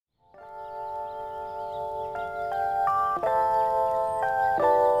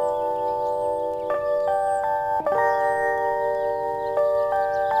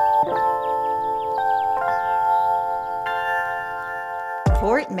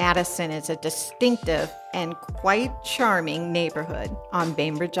Madison is a distinctive and quite charming neighborhood on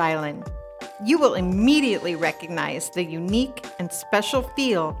Bainbridge Island. You will immediately recognize the unique and special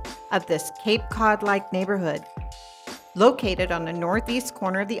feel of this Cape Cod-like neighborhood. Located on the northeast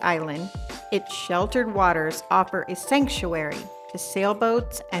corner of the island, its sheltered waters offer a sanctuary to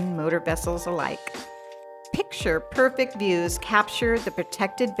sailboats and motor vessels alike. Picture-perfect views capture the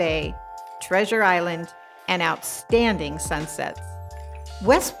protected bay, Treasure Island, and outstanding sunsets.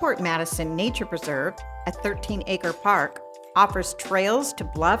 Westport Madison Nature Preserve, a 13-acre park, offers trails to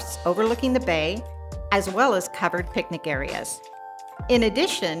bluffs overlooking the bay, as well as covered picnic areas. In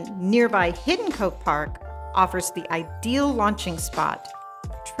addition, nearby Hidden Cove Park offers the ideal launching spot,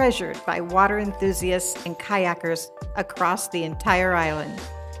 treasured by water enthusiasts and kayakers across the entire island.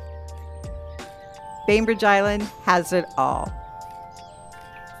 Bainbridge Island has it all.